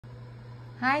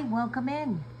Hi, welcome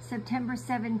in. September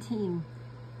 17.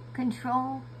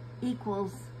 Control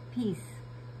equals peace.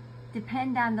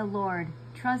 Depend on the Lord.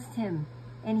 Trust Him,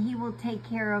 and He will take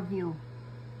care of you.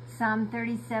 Psalm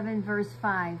 37, verse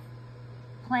 5.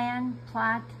 Plan,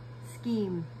 plot,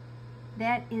 scheme.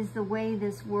 That is the way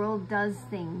this world does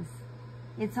things.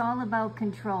 It's all about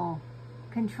control.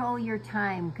 Control your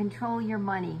time. Control your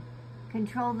money.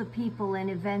 Control the people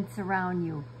and events around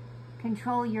you.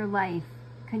 Control your life.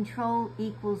 Control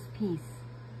equals peace.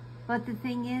 But the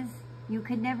thing is, you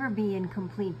could never be in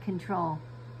complete control.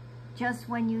 Just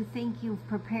when you think you've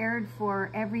prepared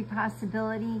for every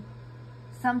possibility,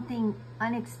 something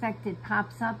unexpected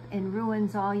pops up and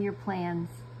ruins all your plans.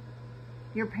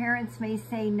 Your parents may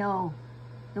say no,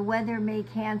 the weather may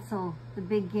cancel the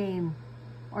big game,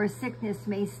 or sickness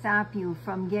may stop you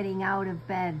from getting out of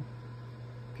bed.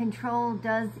 Control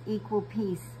does equal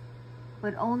peace,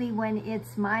 but only when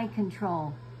it's my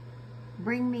control.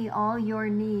 Bring me all your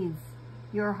needs,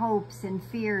 your hopes and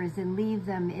fears, and leave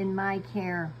them in my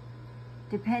care.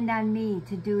 Depend on me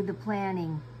to do the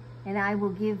planning, and I will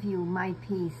give you my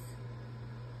peace.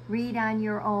 Read on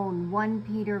your own 1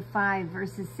 Peter 5,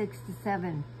 verses 6 to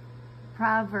 7,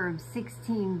 Proverbs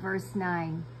 16, verse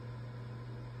 9.